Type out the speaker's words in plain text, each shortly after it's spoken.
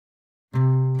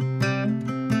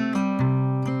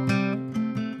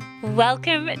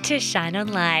Welcome to Shine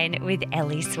Online with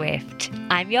Ellie Swift.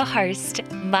 I'm your host,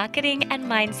 marketing and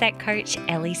mindset coach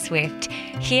Ellie Swift,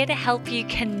 here to help you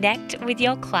connect with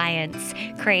your clients,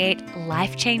 create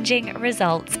life-changing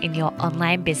results in your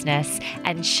online business,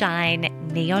 and shine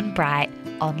neon bright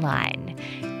online.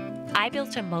 I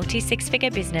built a multi-six-figure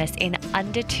business in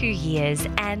under 2 years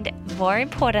and, more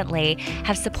importantly,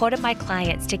 have supported my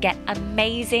clients to get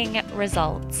amazing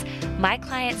results. My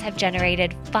clients have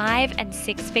generated 5- and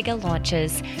 6-figure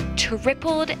launches,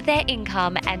 tripled their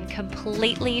income, and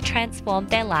completely transformed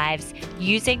their lives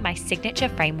using my signature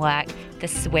framework, the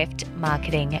Swift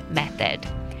Marketing Method.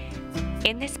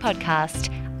 In this podcast,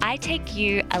 I take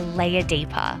you a layer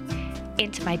deeper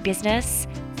into my business,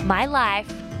 my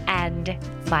life, and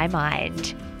my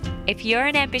mind. If you're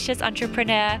an ambitious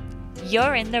entrepreneur,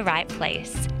 you're in the right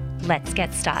place. Let's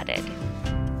get started.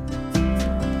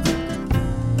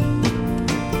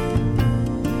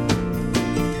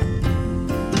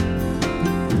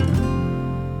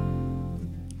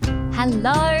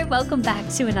 Hello, welcome back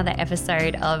to another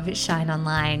episode of Shine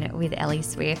Online with Ellie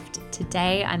Swift.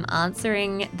 Today I'm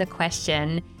answering the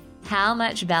question, how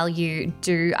much value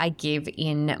do I give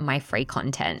in my free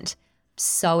content?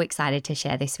 So excited to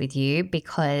share this with you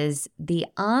because the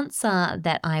answer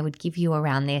that I would give you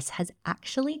around this has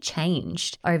actually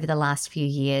changed over the last few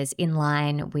years in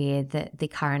line with the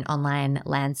current online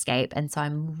landscape. And so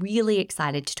I'm really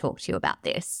excited to talk to you about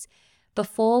this.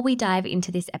 Before we dive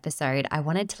into this episode, I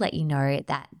wanted to let you know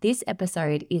that this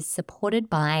episode is supported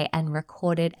by and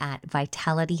recorded at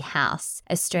Vitality House,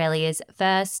 Australia's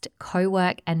first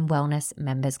co-work and wellness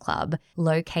members club,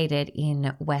 located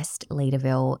in West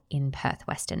Leederville in Perth,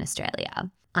 Western Australia.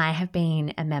 I have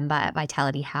been a member at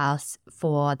Vitality House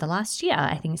for the last year,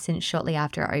 I think since shortly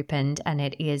after it opened, and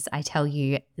it is, I tell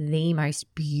you, the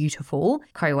most beautiful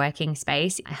co-working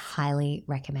space. I highly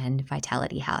recommend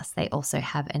Vitality House. They also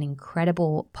have an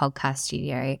incredible podcast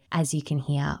studio, as you can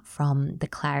hear from the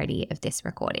clarity of this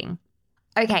recording.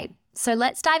 Okay, so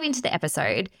let's dive into the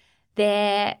episode.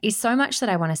 There is so much that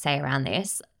I want to say around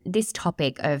this. This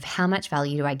topic of how much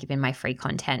value do I give in my free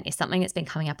content is something that's been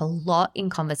coming up a lot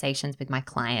in conversations with my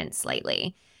clients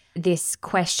lately. This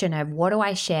question of what do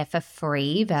I share for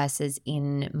free versus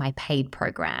in my paid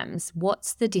programs?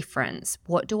 What's the difference?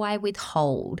 What do I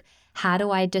withhold? How do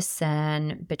I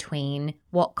discern between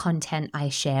what content I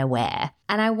share where?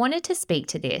 And I wanted to speak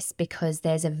to this because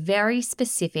there's a very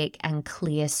specific and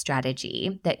clear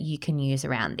strategy that you can use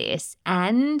around this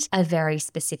and a very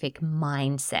specific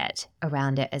mindset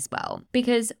around it as well.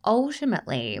 Because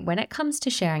ultimately, when it comes to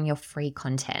sharing your free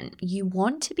content, you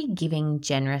want to be giving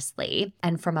generously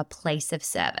and from a place of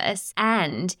service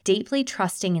and deeply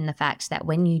trusting in the fact that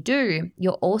when you do,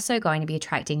 you're also going to be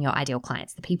attracting your ideal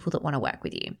clients, the people that want to work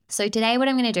with you. So today what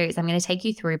I'm going to do is I'm going to take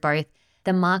you through both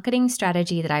the marketing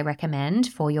strategy that I recommend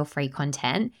for your free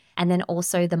content, and then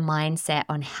also the mindset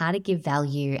on how to give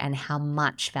value and how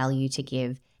much value to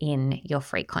give in your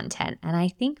free content. And I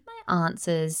think my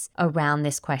answers around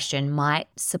this question might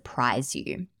surprise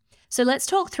you. So let's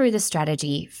talk through the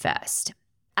strategy first.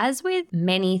 As with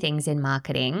many things in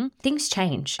marketing, things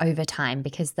change over time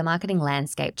because the marketing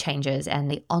landscape changes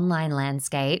and the online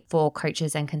landscape for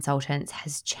coaches and consultants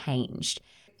has changed.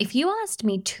 If you asked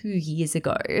me 2 years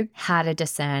ago how to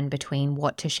discern between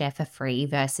what to share for free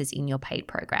versus in your paid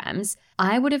programs,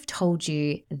 I would have told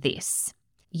you this.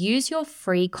 Use your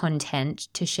free content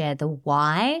to share the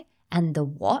why and the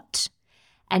what,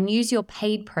 and use your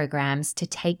paid programs to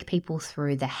take people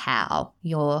through the how,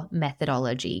 your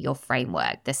methodology, your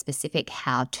framework, the specific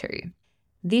how-to.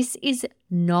 This is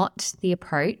not the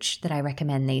approach that I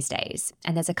recommend these days,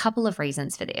 and there's a couple of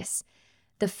reasons for this.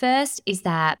 The first is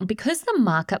that because the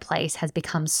marketplace has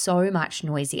become so much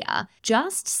noisier,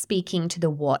 just speaking to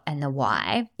the what and the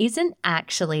why isn't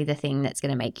actually the thing that's going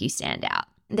to make you stand out.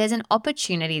 There's an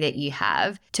opportunity that you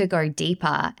have to go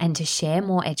deeper and to share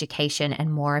more education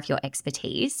and more of your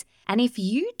expertise. And if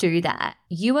you do that,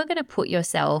 you are going to put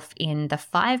yourself in the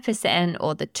 5%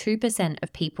 or the 2%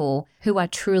 of people who are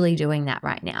truly doing that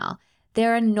right now.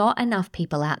 There are not enough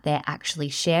people out there actually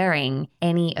sharing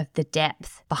any of the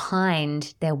depth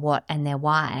behind their what and their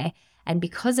why. And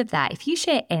because of that, if you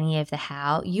share any of the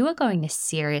how, you are going to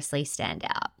seriously stand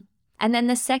out. And then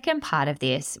the second part of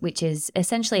this, which is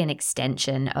essentially an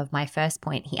extension of my first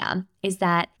point here, is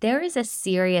that there is a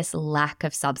serious lack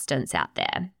of substance out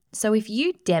there. So if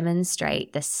you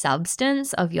demonstrate the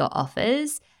substance of your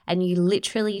offers and you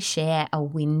literally share a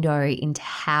window into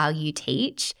how you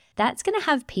teach, that's going to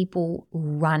have people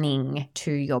running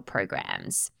to your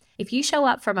programs. If you show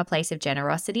up from a place of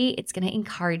generosity, it's going to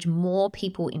encourage more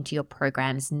people into your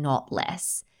programs, not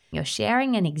less. You're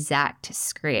sharing an exact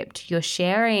script. You're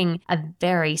sharing a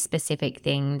very specific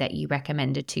thing that you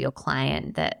recommended to your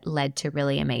client that led to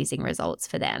really amazing results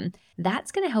for them.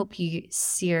 That's going to help you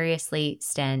seriously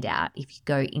stand out if you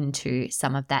go into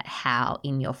some of that how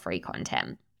in your free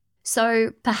content.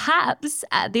 So perhaps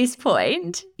at this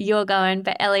point, you're going,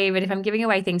 but Ellie, but if I'm giving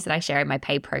away things that I share in my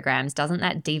paid programs, doesn't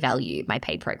that devalue my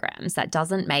paid programs? That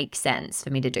doesn't make sense for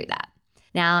me to do that.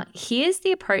 Now, here's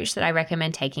the approach that I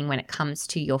recommend taking when it comes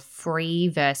to your free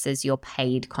versus your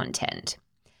paid content.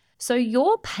 So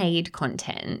your paid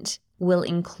content will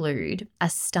include a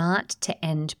start to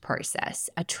end process,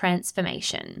 a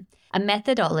transformation, a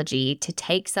methodology to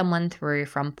take someone through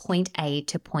from point A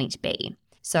to point B.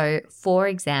 So for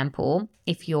example,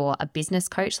 if you're a business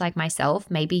coach like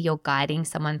myself, maybe you're guiding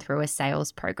someone through a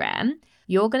sales program,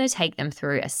 you're going to take them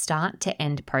through a start to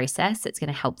end process that's going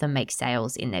to help them make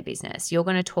sales in their business. You're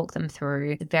going to talk them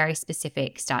through a very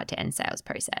specific start to end sales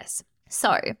process.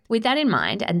 So with that in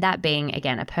mind, and that being,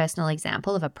 again, a personal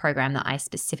example of a program that I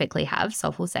specifically have,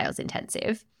 Soulful Sales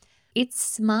Intensive, it's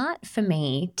smart for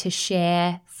me to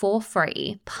share for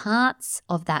free parts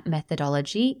of that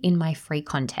methodology in my free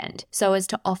content so as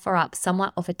to offer up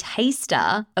somewhat of a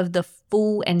taster of the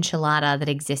full enchilada that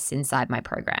exists inside my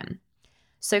program.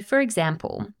 So for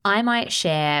example, I might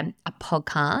share a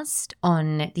podcast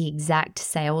on the exact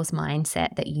sales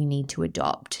mindset that you need to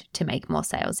adopt to make more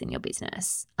sales in your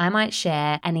business. I might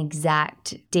share an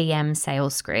exact DM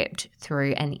sales script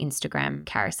through an Instagram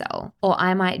carousel, or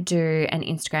I might do an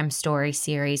Instagram story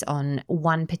series on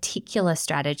one particular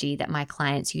strategy that my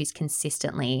clients use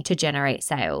consistently to generate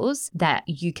sales that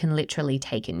you can literally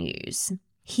take and use.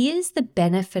 Here's the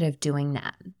benefit of doing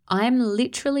that. I'm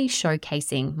literally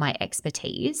showcasing my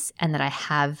expertise and that I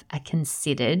have a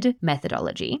considered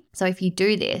methodology. So if you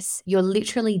do this, you're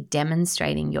literally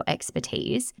demonstrating your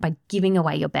expertise by giving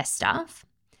away your best stuff.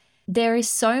 There is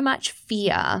so much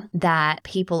fear that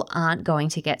people aren't going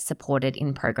to get supported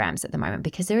in programs at the moment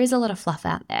because there is a lot of fluff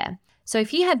out there. So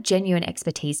if you have genuine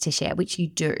expertise to share, which you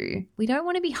do, we don't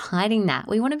want to be hiding that.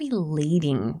 We want to be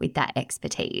leading with that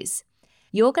expertise.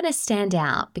 You're going to stand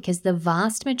out because the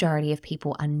vast majority of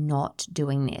people are not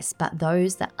doing this, but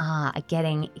those that are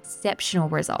getting exceptional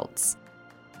results.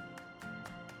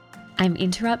 I'm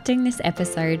interrupting this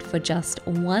episode for just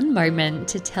one moment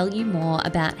to tell you more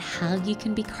about how you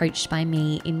can be coached by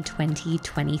me in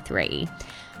 2023.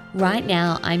 Right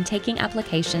now, I'm taking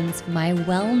applications for my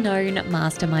well-known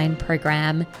mastermind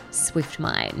program,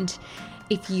 SwiftMind.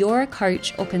 If you're a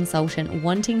coach or consultant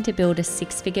wanting to build a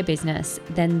six-figure business,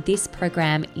 then this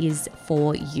program is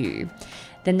for you.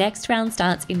 The next round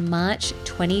starts in March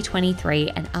 2023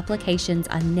 and applications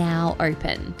are now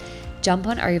open. Jump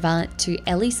on over to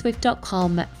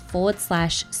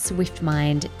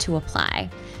ellieswift.com/SwiftMind to apply.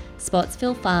 Spots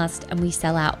fill fast and we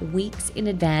sell out weeks in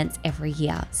advance every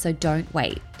year, so don't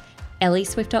wait.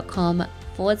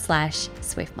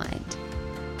 ellieswift.com/SwiftMind.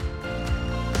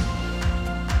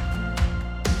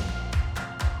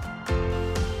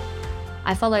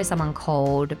 I follow someone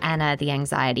called Anna, the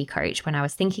anxiety coach. When I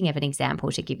was thinking of an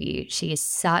example to give you, she is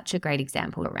such a great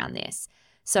example around this.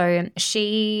 So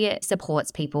she supports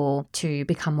people to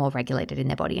become more regulated in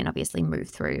their body and obviously move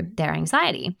through their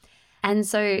anxiety. And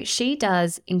so she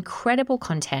does incredible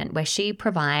content where she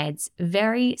provides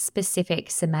very specific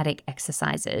somatic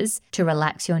exercises to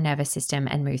relax your nervous system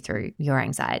and move through your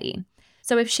anxiety.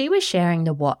 So if she was sharing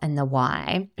the what and the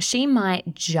why, she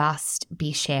might just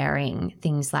be sharing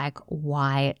things like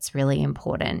why it's really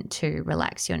important to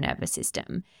relax your nervous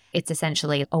system. It's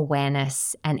essentially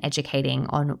awareness and educating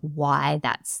on why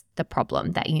that's the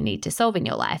problem that you need to solve in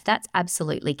your life. That's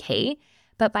absolutely key.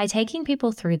 But by taking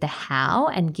people through the how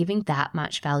and giving that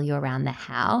much value around the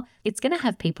how, it's going to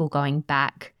have people going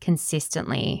back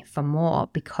consistently for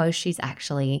more because she's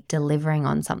actually delivering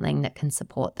on something that can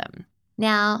support them.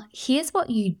 Now, here's what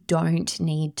you don't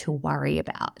need to worry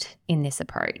about in this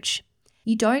approach.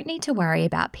 You don't need to worry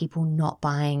about people not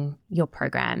buying your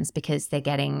programs because they're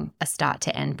getting a start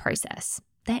to end process.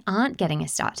 They aren't getting a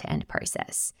start to end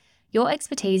process. Your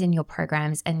expertise in your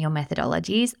programs and your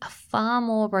methodologies are far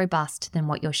more robust than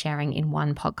what you're sharing in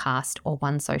one podcast or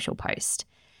one social post.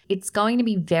 It's going to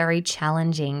be very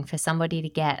challenging for somebody to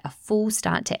get a full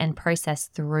start to end process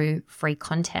through free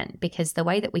content because the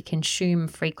way that we consume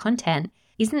free content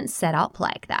isn't set up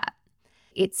like that.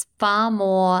 It's far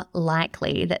more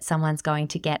likely that someone's going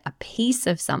to get a piece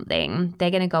of something,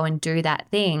 they're going to go and do that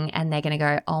thing and they're going to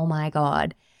go, oh my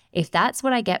God, if that's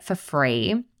what I get for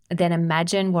free, then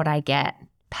imagine what I get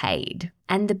paid.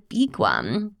 And the big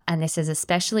one, and this is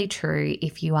especially true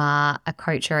if you are a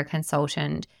coach or a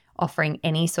consultant offering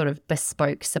any sort of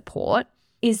bespoke support,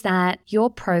 is that your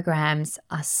programs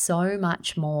are so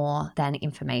much more than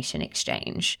information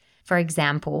exchange. For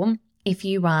example, if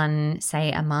you run,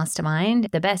 say, a mastermind,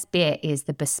 the best bit is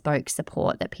the bespoke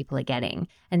support that people are getting.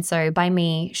 And so by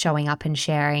me showing up and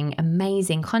sharing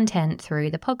amazing content through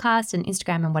the podcast and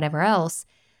Instagram and whatever else,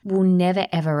 will never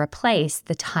ever replace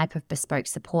the type of bespoke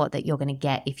support that you're going to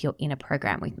get if you're in a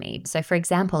program with me. So for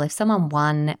example, if someone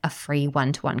won a free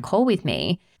one-to-one call with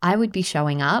me, I would be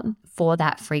showing up for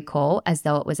that free call as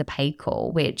though it was a paid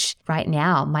call, which right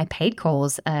now my paid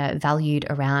calls are valued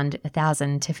around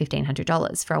 $1,000 to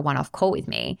 $1,500 for a one-off call with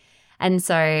me. And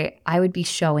so I would be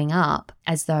showing up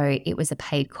as though it was a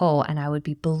paid call, and I would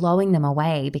be blowing them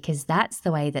away because that's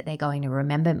the way that they're going to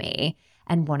remember me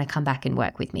and want to come back and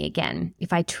work with me again.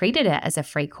 If I treated it as a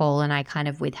free call and I kind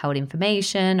of withheld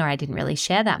information or I didn't really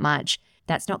share that much,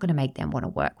 that's not going to make them want to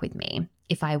work with me.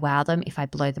 If I wow them, if I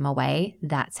blow them away,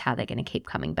 that's how they're going to keep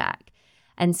coming back.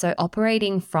 And so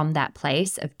operating from that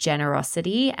place of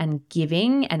generosity and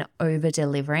giving and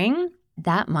over-delivering,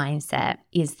 that mindset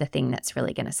is the thing that's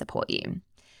really going to support you.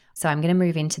 So I'm going to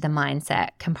move into the mindset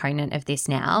component of this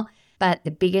now. But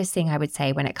the biggest thing I would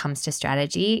say when it comes to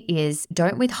strategy is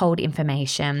don't withhold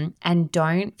information and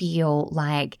don't feel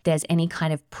like there's any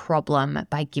kind of problem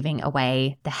by giving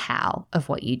away the how of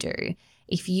what you do.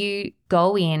 If you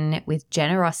go in with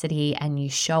generosity and you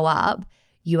show up,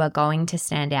 you are going to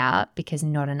stand out because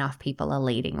not enough people are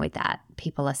leading with that.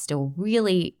 People are still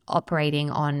really operating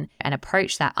on an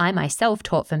approach that I myself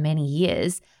taught for many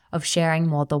years of sharing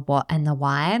more the what and the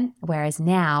why. Whereas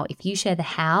now, if you share the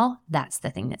how, that's the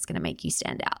thing that's going to make you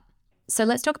stand out. So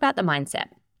let's talk about the mindset.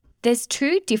 There's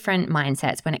two different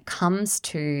mindsets when it comes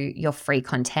to your free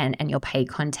content and your paid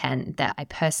content that I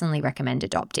personally recommend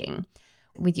adopting.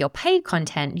 With your paid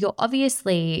content, you're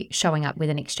obviously showing up with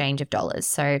an exchange of dollars.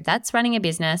 So that's running a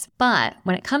business. But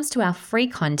when it comes to our free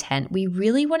content, we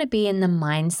really want to be in the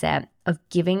mindset of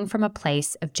giving from a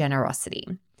place of generosity.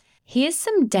 Here's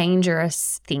some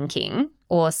dangerous thinking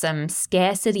or some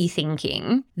scarcity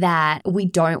thinking that we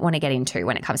don't want to get into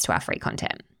when it comes to our free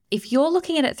content. If you're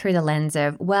looking at it through the lens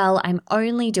of, well, I'm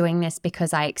only doing this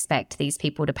because I expect these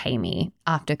people to pay me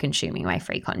after consuming my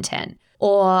free content,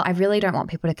 or I really don't want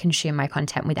people to consume my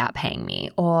content without paying me,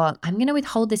 or I'm going to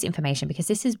withhold this information because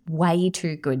this is way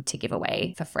too good to give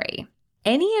away for free.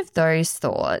 Any of those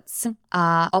thoughts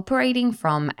are operating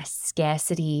from a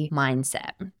scarcity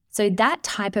mindset. So that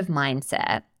type of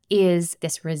mindset is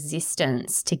this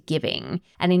resistance to giving.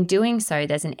 And in doing so,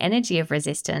 there's an energy of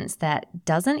resistance that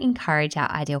doesn't encourage our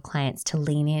ideal clients to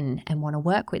lean in and want to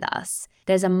work with us.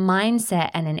 There's a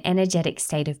mindset and an energetic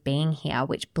state of being here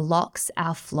which blocks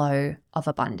our flow of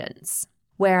abundance.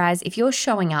 Whereas if you're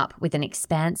showing up with an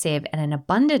expansive and an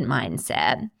abundant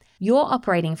mindset, you're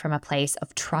operating from a place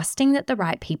of trusting that the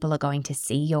right people are going to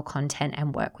see your content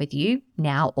and work with you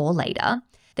now or later,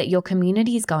 that your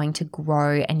community is going to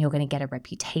grow and you're going to get a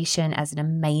reputation as an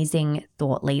amazing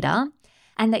thought leader,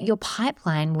 and that your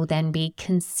pipeline will then be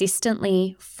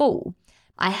consistently full.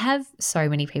 I have so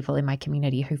many people in my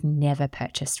community who've never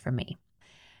purchased from me.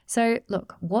 So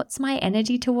look, what's my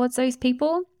energy towards those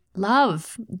people?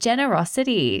 Love,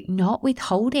 generosity, not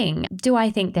withholding. Do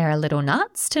I think they're a little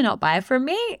nuts to not buy from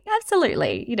me?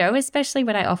 Absolutely, especially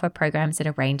when I offer programs at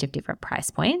a range of different price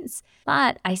points.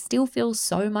 But I still feel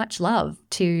so much love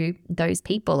to those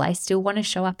people. I still want to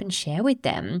show up and share with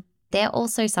them. They're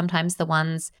also sometimes the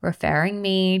ones referring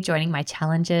me, joining my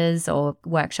challenges or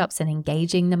workshops and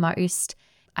engaging the most.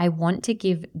 I want to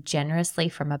give generously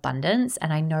from abundance.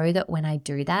 And I know that when I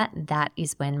do that, that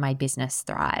is when my business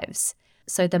thrives.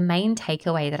 So the main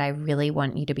takeaway that I really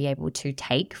want you to be able to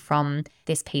take from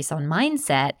this piece on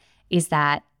mindset is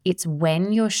that it's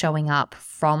when you're showing up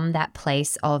from that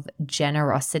place of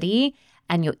generosity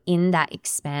and you're in that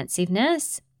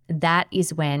expansiveness, that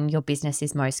is when your business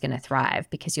is most going to thrive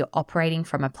because you're operating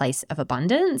from a place of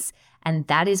abundance, and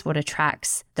that is what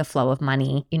attracts the flow of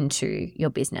money into your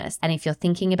business. And if you're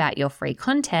thinking about your free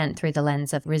content through the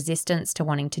lens of resistance to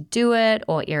wanting to do it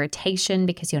or irritation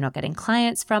because you're not getting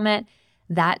clients from it,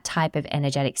 that type of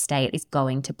energetic state is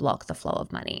going to block the flow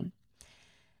of money.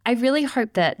 I really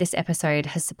hope that this episode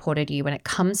has supported you when it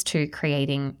comes to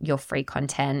creating your free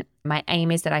content. My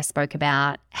aim is that I spoke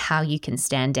about how you can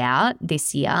stand out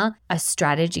this year, a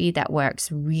strategy that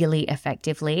works really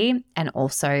effectively, and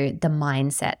also the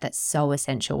mindset that's so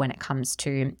essential when it comes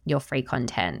to your free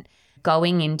content.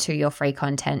 Going into your free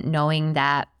content, knowing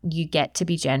that you get to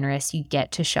be generous, you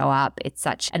get to show up. It's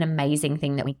such an amazing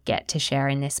thing that we get to share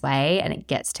in this way, and it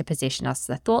gets to position us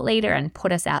as a thought leader and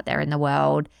put us out there in the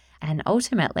world. And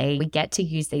ultimately, we get to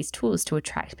use these tools to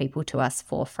attract people to us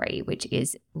for free, which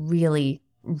is really,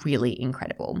 really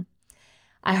incredible.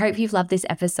 I hope you've loved this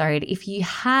episode. If you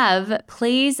have,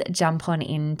 please jump on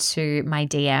into my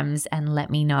DMs and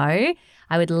let me know.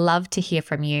 I would love to hear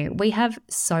from you. We have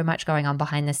so much going on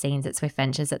behind the scenes at Swift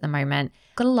Ventures at the moment.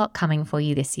 Got a lot coming for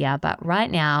you this year, but right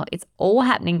now it's all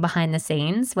happening behind the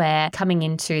scenes. We're coming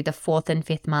into the 4th and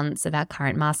 5th months of our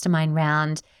current mastermind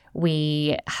round.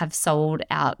 We have sold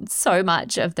out so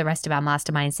much of the rest of our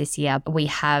masterminds this year. We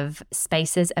have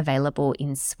spaces available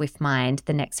in SwiftMind,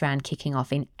 the next round kicking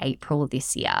off in April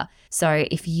this year. So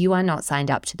if you are not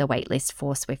signed up to the waitlist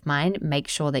for SwiftMind, make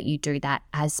sure that you do that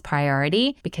as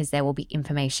priority, because there will be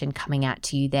information coming out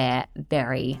to you there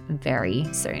very,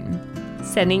 very soon.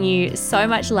 Sending you so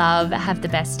much love. Have the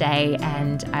best day,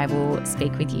 and I will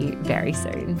speak with you very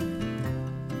soon.